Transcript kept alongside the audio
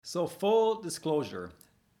So, full disclosure,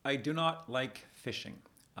 I do not like fishing.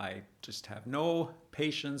 I just have no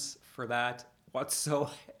patience for that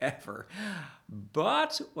whatsoever.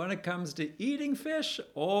 But when it comes to eating fish,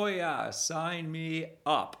 oh yeah, sign me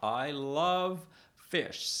up. I love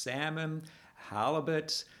fish, salmon,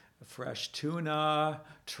 halibut, fresh tuna,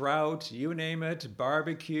 trout, you name it,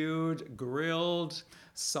 barbecued, grilled,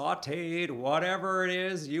 sauteed, whatever it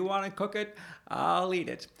is, you want to cook it, I'll eat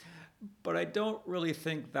it. But I don't really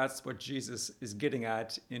think that's what Jesus is getting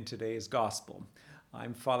at in today's gospel.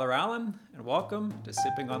 I'm Father Allen, and welcome to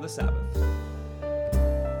Sipping on the Sabbath.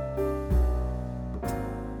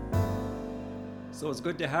 So it's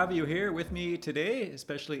good to have you here with me today,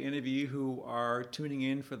 especially any of you who are tuning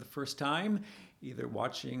in for the first time, either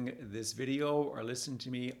watching this video or listening to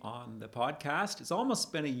me on the podcast. It's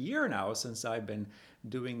almost been a year now since I've been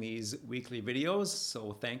doing these weekly videos,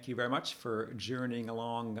 so thank you very much for journeying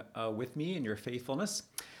along with me in your faithfulness.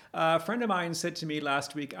 A friend of mine said to me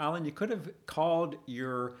last week, Alan, you could have called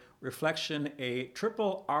your reflection a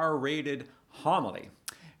triple R-rated homily.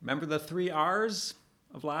 Remember the 3 R's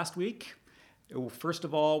of last week? First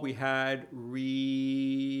of all, we had repent.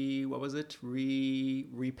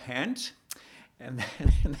 And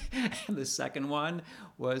then the second one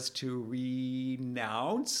was to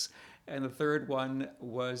renounce. And the third one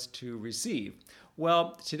was to receive.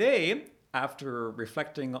 Well, today, after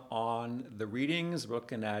reflecting on the readings,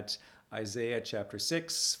 looking at Isaiah chapter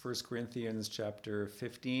 6, 1 Corinthians chapter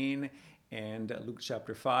 15, and Luke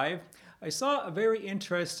chapter 5, I saw a very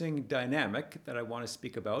interesting dynamic that I want to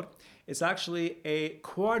speak about. It's actually a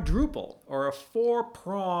quadruple or a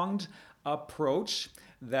four-pronged approach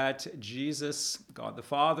that Jesus, God the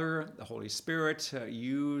Father, the Holy Spirit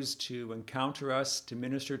used to encounter us, to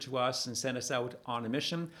minister to us, and send us out on a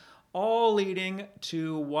mission, all leading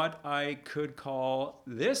to what I could call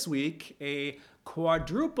this week a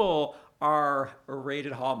quadruple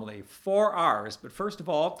R-rated homily, 4 R's. But first of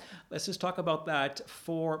all, let's just talk about that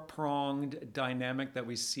four-pronged dynamic that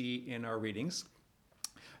we see in our readings.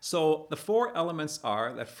 So the 4 elements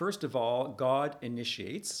are that, first of all, God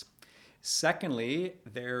initiates. Secondly,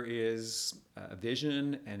 there is a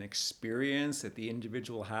vision and experience that the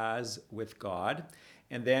individual has with God.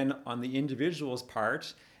 And then on the individual's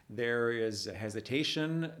part, there is a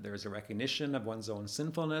hesitation, there's a recognition of one's own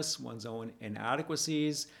sinfulness, one's own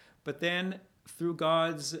inadequacies. But then through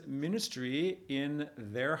God's ministry in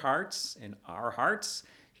their hearts, in our hearts,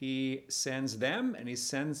 He sends them and He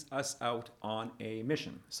sends us out on a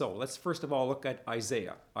mission. So let's first of all look at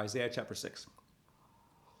Isaiah chapter 6.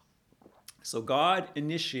 So God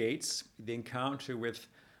initiates the encounter with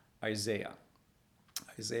Isaiah.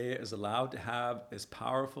 Isaiah is allowed to have this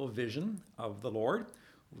powerful vision of the Lord,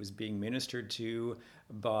 who is being ministered to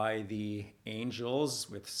by the angels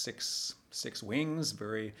with six wings.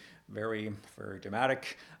 Very, very, very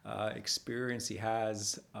dramatic experience he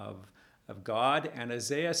has of God. And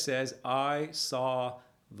Isaiah says, I saw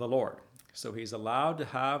the Lord. So he's allowed to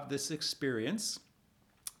have this experience,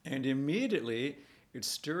 and immediately it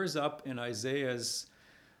stirs up in Isaiah's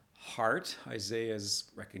heart, Isaiah's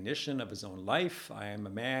recognition of his own life. I am a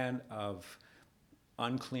man of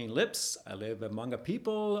unclean lips. I live among a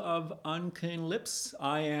people of unclean lips.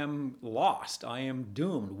 I am lost. I am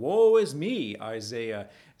doomed. Woe is me, Isaiah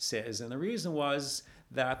says. And the reason was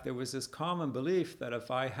that there was this common belief that if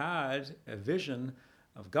I had a vision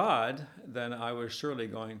of God, then I was surely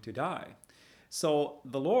going to die. So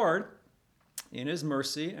the Lord, in His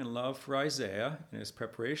mercy and love for Isaiah, in His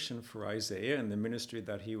preparation for Isaiah and the ministry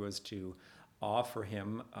that He was to offer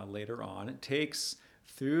him later on, takes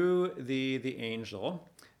through the angel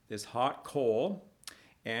this hot coal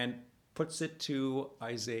and puts it to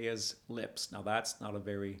Isaiah's lips. Now that's not a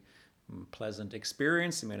very pleasant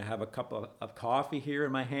experience. I'm going to have a cup of coffee here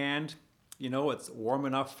in my hand. You know, it's warm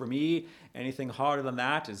enough for me. Anything hotter than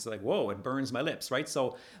that is like, whoa, it burns my lips, right?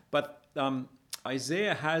 So, but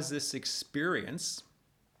Isaiah has this experience,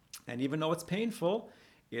 and even though it's painful,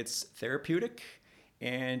 it's therapeutic.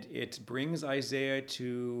 And it brings Isaiah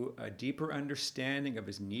to a deeper understanding of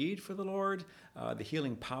his need for the Lord, the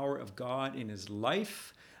healing power of God in his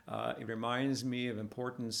life. It reminds me of an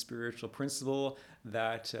important spiritual principle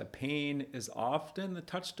that pain is often the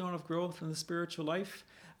touchstone of growth in the spiritual life.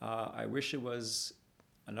 I wish it was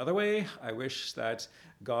another way. I wish that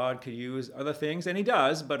God could use other things, and He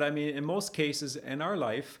does, but I mean, in most cases in our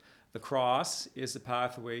life, the cross is the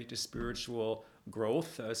pathway to spiritual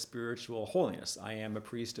growth, spiritual holiness. I am a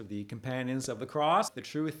priest of the Companions of the Cross. The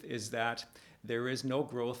truth is that there is no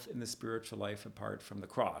growth in the spiritual life apart from the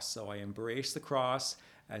cross. So I embrace the cross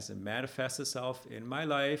as it manifests itself in my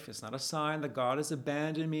life. It's not a sign that God has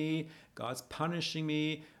abandoned me, God's punishing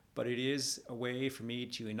me, but it is a way for me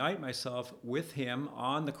to unite myself with him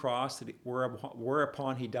on the cross,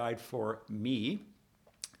 whereupon he died for me.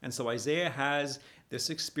 And so Isaiah has this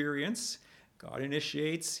experience. God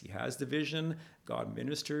initiates, he has the vision, God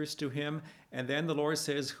ministers to him, and then the Lord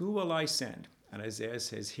says, "Who will I send?" And Isaiah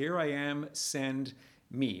says, "Here I am, send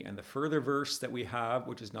me." And the further verse that we have,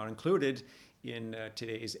 which is not included in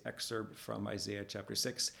today's excerpt from Isaiah chapter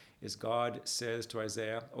 6, is God says to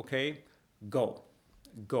Isaiah, "Okay, go,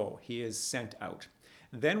 go." He is sent out.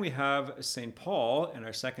 Then we have St. Paul in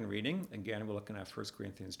our second reading. Again, we're looking at 1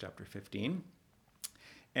 Corinthians chapter 15.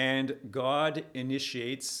 And God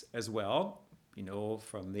initiates as well. You know,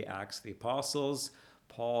 from the Acts of the Apostles,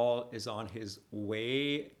 Paul is on his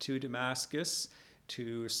way to Damascus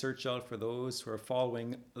to search out for those who are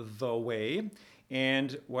following the way.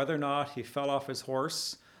 And whether or not he fell off his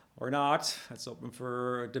horse or not, that's open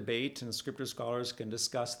for debate, and scripture scholars can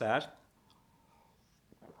discuss that.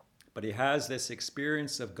 But he has this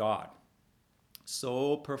experience of God,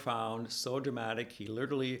 so profound, so dramatic, he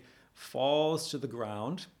literally falls to the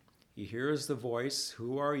ground. He hears the voice,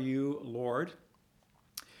 "Who are you, Lord?"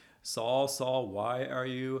 "Saul, Saul, why are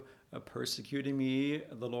you persecuting me?"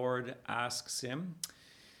 the Lord asks him.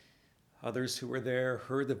 Others who were there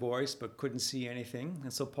heard the voice but couldn't see anything.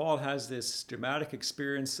 And so Paul has this dramatic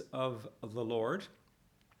experience of the Lord.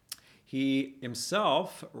 He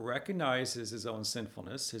himself recognizes his own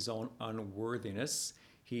sinfulness, his own unworthiness.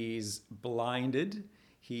 He's blinded.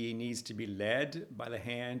 He needs to be led by the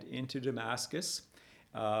hand into Damascus.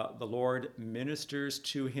 The Lord ministers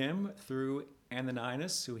to him through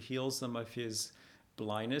Ananias, who heals him of his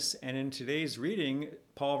blindness. And in today's reading,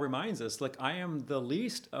 Paul reminds us, like, I am the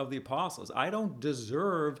least of the apostles. I don't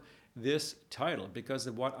deserve this title because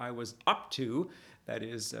of what I was up to, that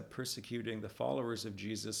is persecuting the followers of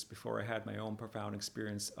Jesus before I had my own profound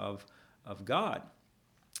experience of God.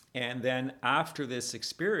 And then after this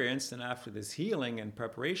experience and after this healing and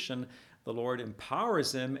preparation, the Lord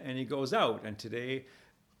empowers him and he goes out. And today,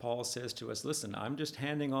 Paul says to us, "Listen, I'm just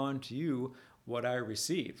handing on to you what I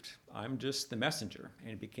received. I'm just the messenger." And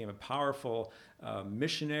he became a powerful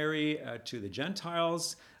missionary to the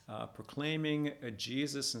Gentiles, proclaiming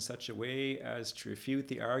Jesus in such a way as to refute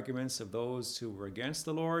the arguments of those who were against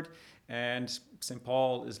the Lord. And St.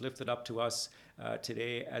 Paul is lifted up to us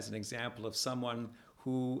today as an example of someone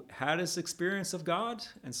who had this experience of God.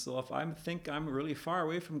 And so if I think I'm really far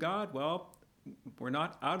away from God, well, we're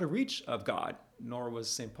not out of reach of God, nor was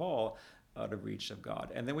St. Paul out of reach of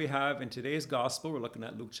God. And then we have in today's gospel, we're looking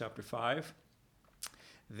at Luke chapter 5,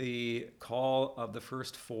 the call of the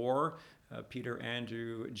first four, Peter,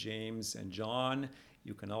 Andrew, James, and John.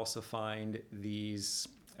 You can also find these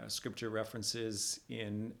scripture references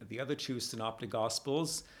in the other two synoptic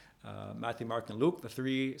gospels, Matthew, Mark, and Luke, the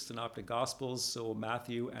three synoptic gospels. So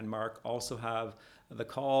Matthew and Mark also have the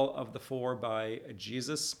call of the four by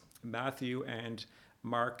Jesus. Matthew and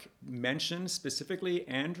Mark mention specifically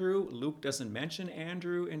Andrew. Luke doesn't mention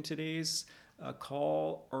Andrew in today's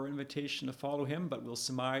call or invitation to follow him, but we'll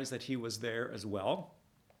surmise that he was there as well.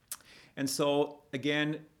 And so,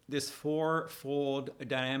 again, this fourfold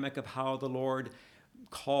dynamic of how the Lord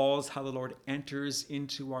calls, how the Lord enters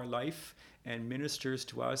into our life and ministers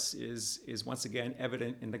to us is once again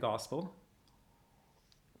evident in the gospel.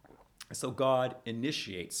 So God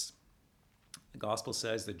initiates. The gospel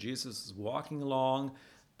says that Jesus is walking along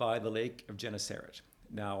by the lake of Gennesaret.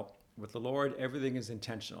 Now, with the Lord, everything is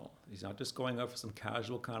intentional. He's not just going out for some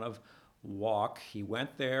casual kind of walk. He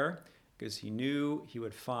went there because he knew he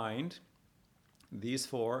would find these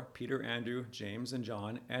four, Peter, Andrew, James, and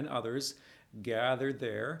John, and others, gathered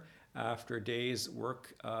there after a day's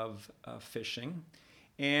work of fishing.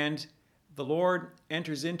 And the Lord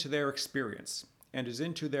enters into their experience, enters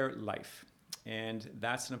into their life. And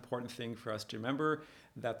that's an important thing for us to remember,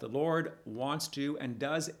 that the Lord wants to and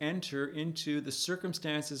does enter into the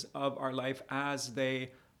circumstances of our life as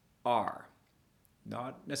they are.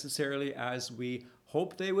 Not necessarily as we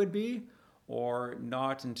hope they would be, or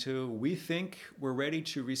not until we think we're ready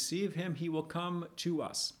to receive him. He will come to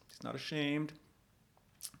us. He's not ashamed,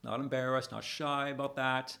 not embarrassed, not shy about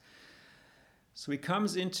that. So he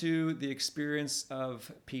comes into the experience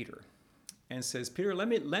of Peter and says, "Peter,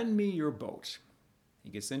 lend me your boat." He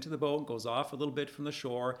gets into the boat, goes off a little bit from the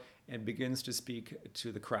shore, and begins to speak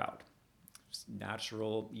to the crowd. Just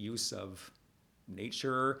natural use of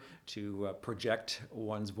nature to project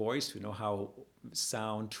one's voice. We know how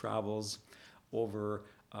sound travels over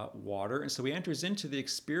water. And so he enters into the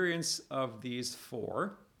experience of these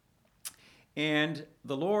four. And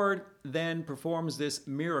the Lord then performs this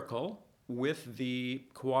miracle with the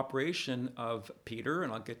cooperation of Peter,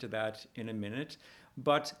 and I'll get to that in a minute.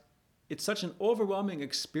 But it's such an overwhelming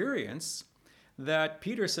experience that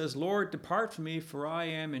Peter says, Lord, depart from me, for I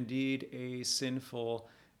am indeed a sinful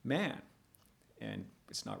man. And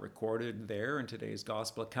it's not recorded there in today's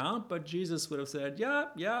gospel account, but Jesus would have said, yeah,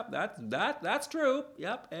 that's true.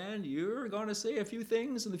 Yep, and you're going to say a few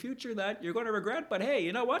things in the future that you're going to regret, but hey,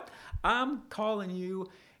 you know what? I'm calling you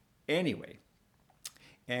anyway.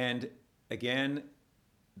 And again,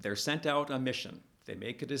 they're sent out on mission. They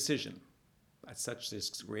make a decision. That's such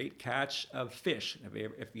this great catch of fish.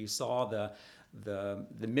 If you saw the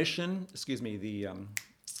mission,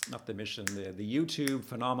 not the mission, the YouTube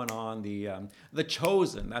phenomenon, the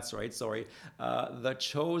Chosen. That's right. Sorry, the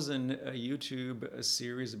Chosen YouTube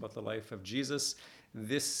series about the life of Jesus.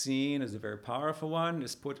 This scene is a very powerful one.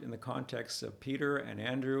 It's put in the context of Peter and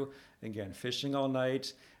Andrew, again, fishing all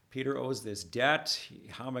night. Peter owes this debt.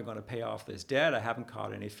 How am I going to pay off this debt? I haven't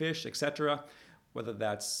caught any fish, etc. Whether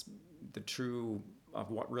that's the true of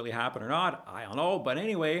what really happened or not, I don't know. But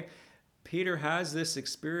anyway, Peter has this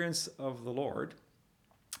experience of the Lord.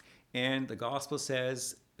 And the gospel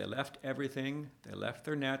says they left everything, they left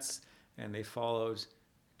their nets, and they followed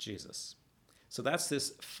Jesus. So that's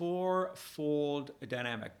this fourfold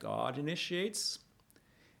dynamic. God initiates,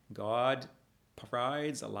 God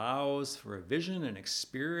provides, allows for a vision and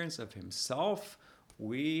experience of himself.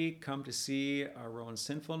 We come to see our own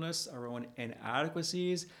sinfulness, our own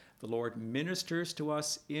inadequacies. The Lord ministers to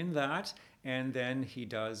us in that, and then he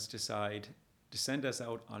does decide to send us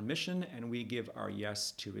out on mission, and we give our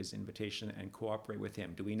yes to his invitation and cooperate with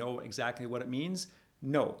him. Do we know exactly what it means?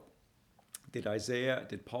 No. Did Isaiah,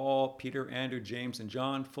 did Paul, Peter, Andrew, James, and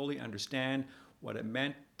John fully understand what it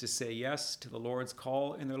meant to say yes to the Lord's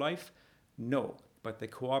call in their life? No, but they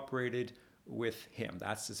cooperated with him.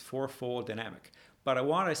 That's this fourfold dynamic. But I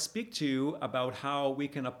want to speak to you about how we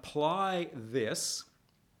can apply this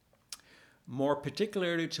more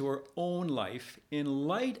particularly to our own life in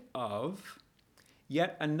light of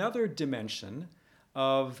yet another dimension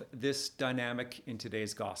of this dynamic in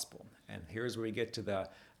today's gospel. And here's where we get to the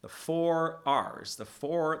 4 R's, the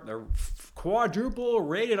quadruple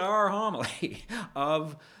rated R homily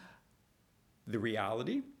of the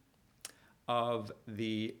reality, of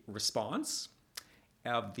the response,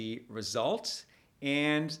 of the result,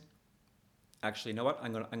 and actually, you know what?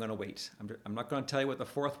 I'm gonna wait. I'm not gonna tell you what the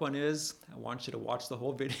 4th one is. I want you to watch the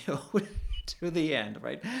whole video to the end,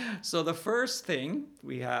 right? So the first thing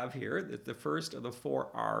we have here, the first of the 4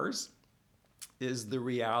 R's, is the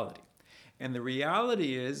reality. And the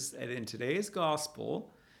reality is that in today's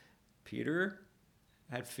gospel, Peter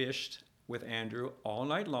had fished with Andrew all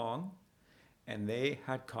night long, and they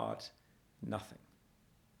had caught nothing.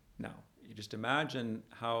 Now, you just imagine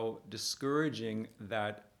how discouraging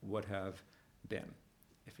that would have been.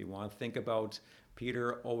 If you want to think about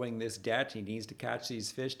Peter owing this debt, he needs to catch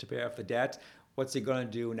these fish to pay off the debt. What's he going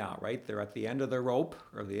to do now, right? They're at the end of their rope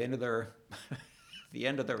or the end of their the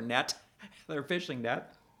end of their net, their fishing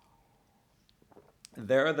net.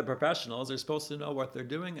 They're the professionals. They're supposed to know what they're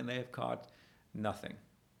doing, and they have caught nothing.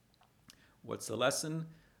 What's the lesson?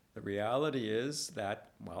 The reality is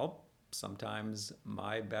that, well, sometimes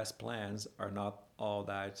my best plans are not all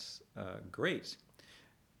that great.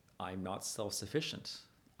 I'm not self-sufficient.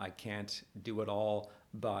 I can't do it all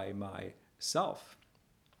by myself.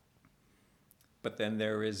 But then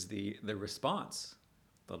there is the response.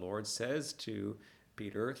 The Lord says to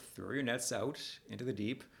Peter, throw your nets out into the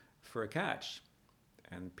deep for a catch.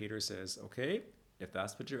 And Peter says, okay, if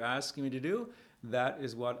that's what you're asking me to do, that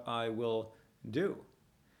is what I will do.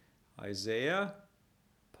 Isaiah,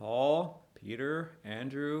 Paul, Peter,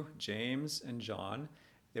 Andrew, James, and John,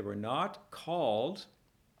 they were not called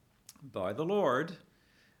by the Lord.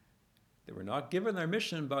 They were not given their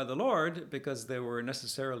mission by the Lord because they were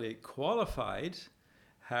necessarily qualified,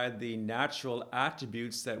 had the natural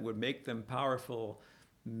attributes that would make them powerful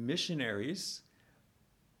missionaries,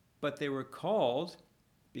 but they were called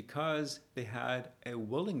because they had a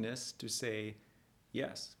willingness to say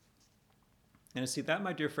yes. And you see, that,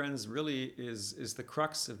 my dear friends, really is the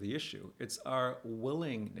crux of the issue. It's our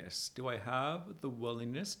willingness. Do I have the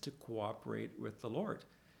willingness to cooperate with the Lord?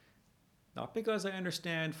 Not because I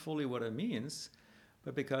understand fully what it means,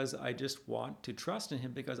 but because I just want to trust in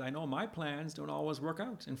him, because I know my plans don't always work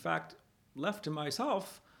out. In fact, left to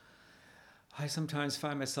myself, I sometimes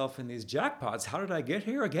find myself in these jackpots. How did I get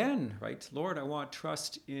here again, right? Lord, I want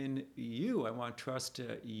trust in you. I want trust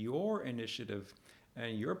your initiative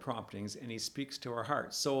and your promptings, and he speaks to our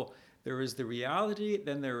hearts. So there is the reality,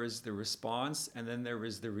 then there is the response, and then there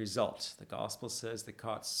is the result. The gospel says they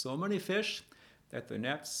caught so many fish that their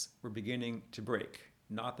nets were beginning to break.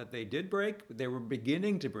 Not that they did break, but they were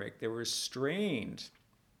beginning to break. They were strained.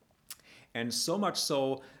 And so much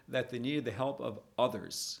so that they needed the help of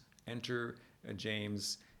others. Enter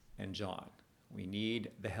James and John. We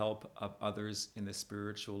need the help of others in the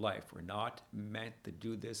spiritual life. We're not meant to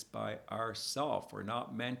do this by ourselves. We're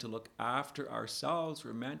not meant to look after ourselves.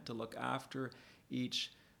 We're meant to look after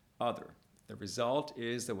each other. The result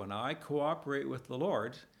is that when I cooperate with the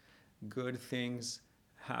Lord, good things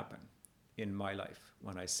happen in my life.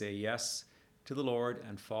 When I say yes to the Lord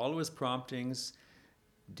and follow his promptings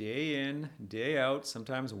day in, day out,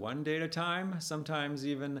 sometimes one day at a time, sometimes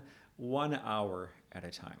even 1 hour at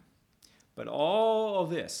a time. But all of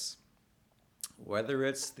this, whether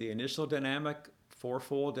it's the initial dynamic,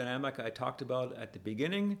 fourfold dynamic I talked about at the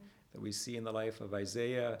beginning that we see in the life of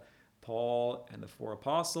Isaiah, Paul, and the 4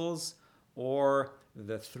 apostles, or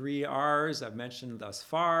the 3 R's I've mentioned thus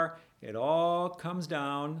far, it all comes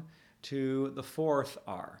down to the 4th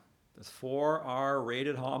R, this 4R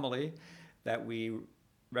rated homily, that we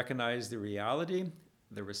recognize the reality,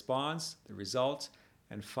 the response, the result,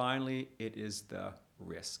 and finally it is the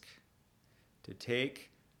risk. To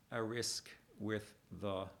take a risk with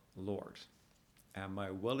the Lord. Am I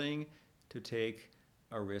willing to take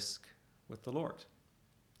a risk with the Lord?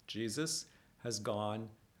 Jesus has gone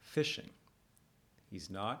fishing. He's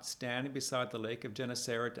not standing beside the lake of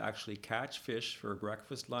Gennesaret to actually catch fish for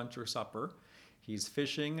breakfast, lunch, or supper. He's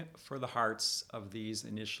fishing for the hearts of these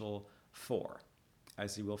initial 4,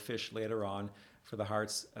 as he will fish later on for the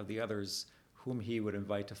hearts of the others whom he would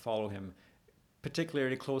invite to follow him,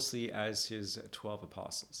 particularly closely as his 12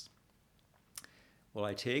 apostles. Will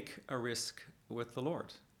I take a risk with the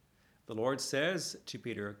Lord? The Lord says to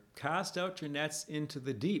Peter, cast out your nets into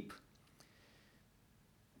the deep.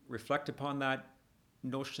 Reflect upon that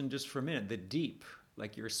notion just for a minute. The deep,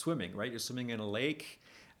 like you're swimming, right? You're swimming in a lake.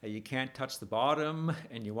 You can't touch the bottom,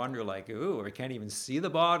 and you wonder, like, ooh, I can't even see the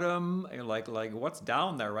bottom. And you're like what's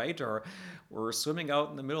down there, right? Or we're swimming out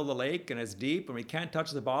in the middle of the lake, and it's deep, and we can't touch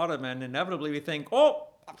the bottom, and inevitably we think, oh,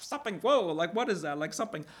 something, whoa, like what is that? Like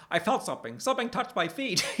something, I felt something touched my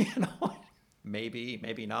feet, Maybe,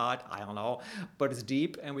 maybe not, I don't know. But it's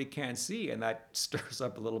deep, and we can't see, and that stirs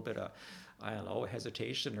up a little bit of,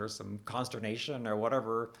 hesitation or some consternation or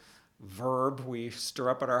whatever verb we stir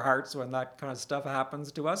up in our hearts when that kind of stuff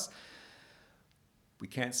happens to us. We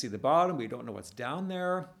can't see the bottom. We don't know what's down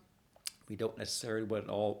there. We don't necessarily what it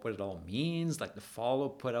all means, like the follow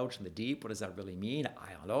put out in the deep. What does that really mean?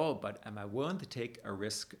 I don't know. But am I willing to take a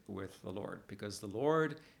risk with the Lord? Because the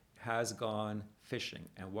Lord has gone fishing.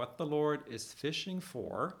 And what the Lord is fishing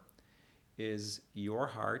for is your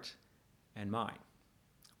heart and mine.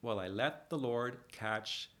 Well, I let the Lord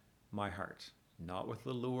catch my heart. Not with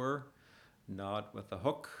a lure, not with a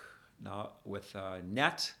hook, not with a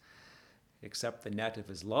net, except the net of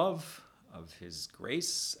his love, of his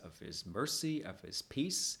grace, of his mercy, of his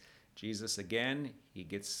peace. Jesus, again, he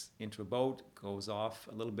gets into a boat, goes off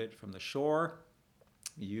a little bit from the shore,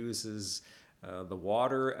 uses the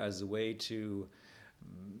water as a way to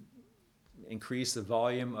increase the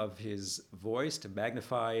volume of his voice, to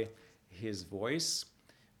magnify his voice.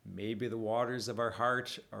 Maybe the waters of our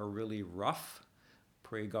heart are really rough.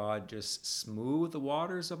 Pray God just smooth the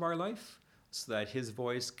waters of our life so that his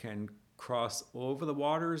voice can cross over the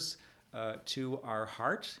waters to our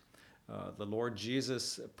heart. The Lord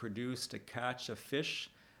Jesus produced a catch of fish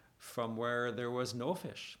from where there was no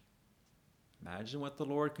fish. Imagine what the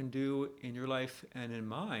Lord can do in your life and in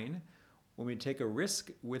mine when we take a risk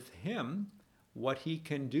with him, what he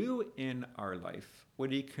can do in our life,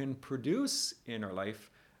 what he can produce in our life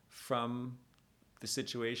from the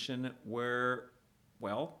situation where,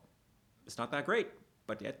 well, it's not that great,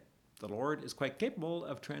 but yet the Lord is quite capable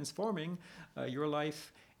of transforming your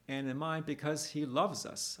life and in mine because he loves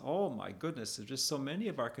us. Oh my goodness, there's just so many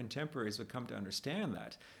of our contemporaries would come to understand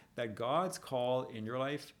that God's call in your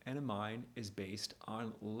life and in mine is based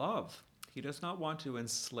on love. He does not want to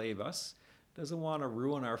enslave us, doesn't want to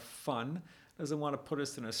ruin our fun, doesn't want to put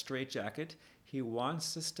us in a straitjacket. He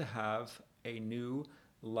wants us to have a new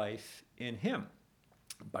life in him.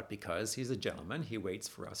 But because he's a gentleman, he waits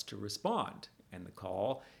for us to respond. And the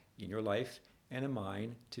call in your life and in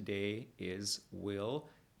mine today is, will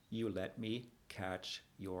you let me catch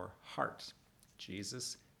your heart?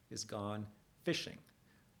 Jesus is gone fishing.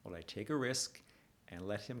 Will I take a risk and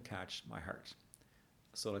let him catch my heart?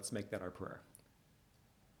 So let's make that our prayer.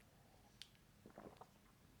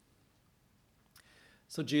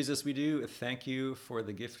 So Jesus, we do thank you for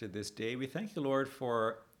the gift of this day. We thank you, Lord,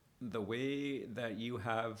 for the way that you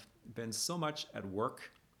have been so much at work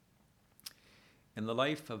in the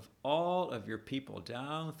life of all of your people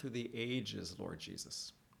down through the ages, Lord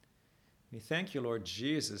Jesus. We thank you, Lord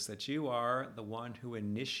Jesus, that you are the one who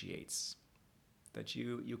initiates, that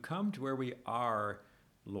you come to where we are,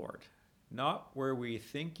 Lord, not where we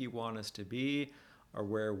think you want us to be or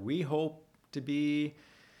where we hope to be,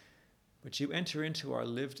 but you enter into our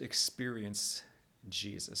lived experience,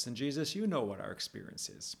 Jesus. And Jesus, you know what our experience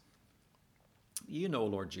is. You know,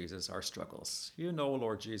 Lord Jesus, our struggles. You know,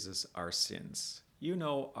 Lord Jesus, our sins. You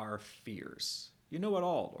know our fears. You know it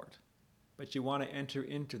all, Lord. But you want to enter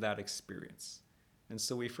into that experience. And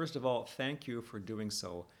so we first of all thank you for doing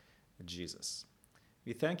so, Jesus.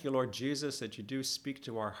 We thank you, Lord Jesus, that you do speak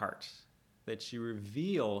to our heart, that you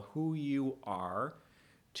reveal who you are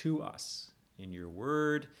to us in your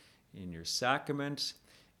word, in your sacrament,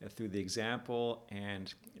 through the example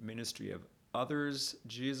and ministry of others,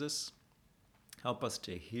 Jesus. Help us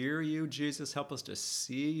to hear you, Jesus. Help us to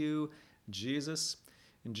see you, Jesus.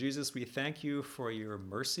 And Jesus, we thank you for your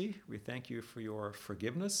mercy. We thank you for your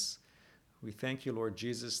forgiveness. We thank you, Lord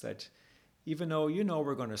Jesus, that even though you know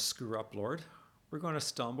we're going to screw up, Lord, we're going to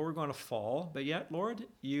stumble, we're going to fall, but yet, Lord,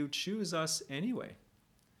 you choose us anyway.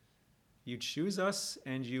 You choose us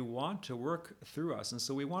and you want to work through us. And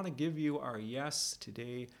so we want to give you our yes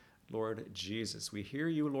today, Lord Jesus. We hear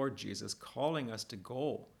you, Lord Jesus, calling us to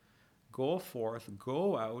go. Go forth,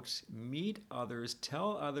 go out, meet others,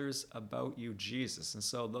 tell others about you, Jesus. And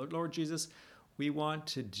so, Lord Jesus, we want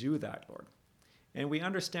to do that, Lord. And we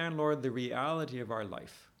understand, Lord, the reality of our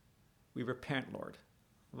life. We repent, Lord,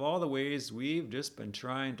 of all the ways we've just been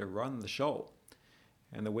trying to run the show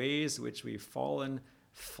and the ways which we've fallen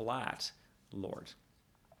flat, Lord.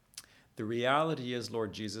 The reality is,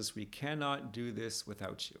 Lord Jesus, we cannot do this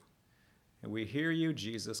without you. And we hear you,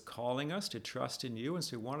 Jesus, calling us to trust in you. And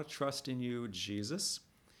so we want to trust in you, Jesus.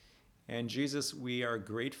 And Jesus, we are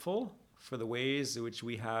grateful for the ways in which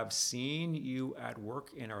we have seen you at work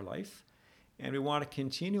in our life. And we want to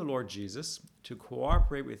continue, Lord Jesus, to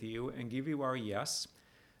cooperate with you and give you our yes,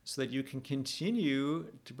 so that you can continue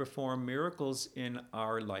to perform miracles in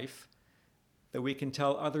our life that we can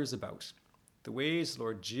tell others about. The ways,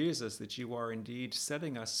 Lord Jesus, that you are indeed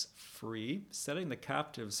setting us free, setting the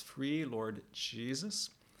captives free, Lord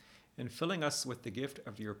Jesus, and filling us with the gift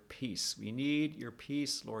of your peace. We need your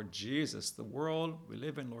peace, Lord Jesus. The world we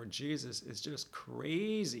live in, Lord Jesus, is just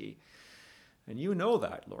crazy. And you know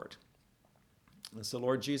that, Lord. And so,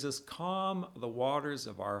 Lord Jesus, calm the waters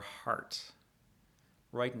of our heart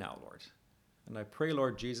right now, Lord. And I pray,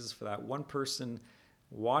 Lord Jesus, for that one person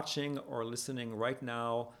watching or listening right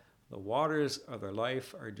now. The waters of their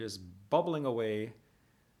life are just bubbling away.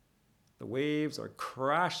 The waves are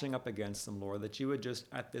crashing up against them, Lord, that you would just,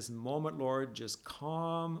 at this moment, Lord, just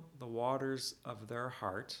calm the waters of their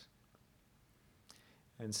heart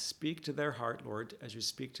and speak to their heart, Lord, as you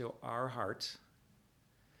speak to our heart,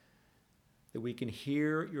 that we can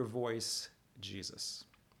hear your voice, Jesus.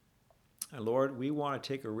 And Lord, we want to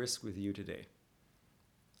take a risk with you today.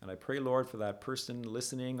 And I pray, Lord, for that person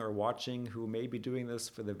listening or watching who may be doing this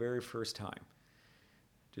for the very first time.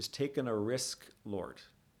 Just taking a risk, Lord,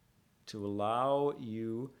 to allow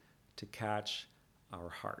you to catch our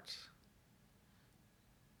heart.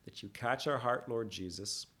 That you catch our heart, Lord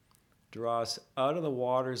Jesus, draw us out of the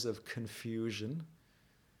waters of confusion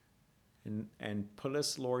and put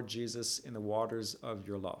us, Lord Jesus, in the waters of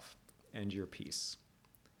your love and your peace.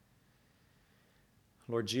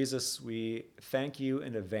 Lord Jesus, we thank you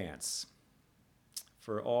in advance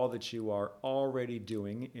for all that you are already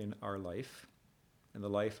doing in our life, in the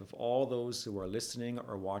life of all those who are listening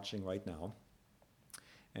or watching right now.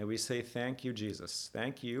 And we say thank you, Jesus.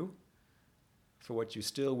 Thank you for what you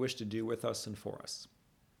still wish to do with us and for us,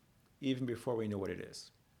 even before we know what it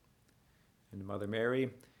is. And Mother Mary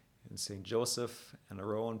and St. Joseph and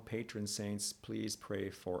our own patron saints, please pray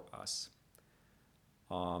for us.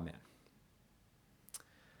 Amen.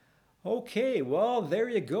 Okay, well, there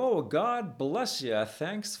you go. God bless you.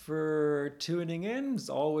 Thanks for tuning in. It's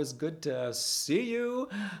always good to see you.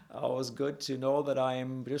 Always good to know that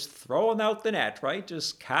I'm just throwing out the net, right?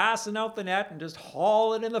 Just casting out the net and just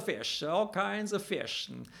hauling in the fish, all kinds of fish.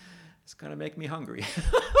 And it's going to make me hungry.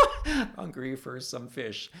 Hungry for some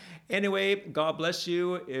fish. Anyway, God bless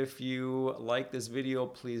you. If you like this video,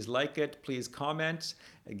 please like it. Please comment.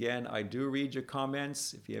 Again, I do read your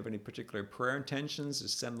comments. If you have any particular prayer intentions,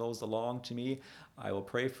 just send those along to me. I will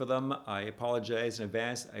pray for them. I apologize in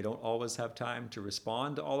advance. I don't always have time to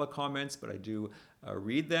respond to all the comments, but I do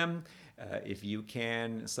read them. If you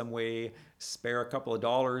can in some way spare a couple of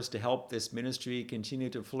dollars to help this ministry continue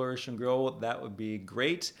to flourish and grow, that would be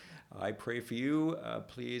great. I pray for you.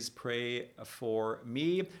 Please pray for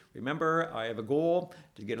me. Remember, I have a goal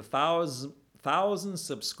to get 1,000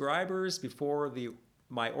 subscribers before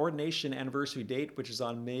my ordination anniversary date, which is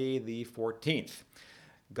on May the 14th.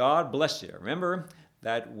 God bless you. Remember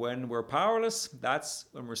that when we're powerless, that's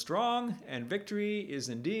when we're strong, and victory is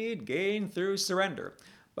indeed gained through surrender.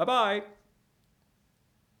 Bye-bye.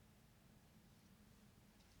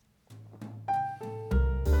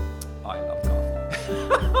 I love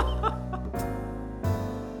coffee.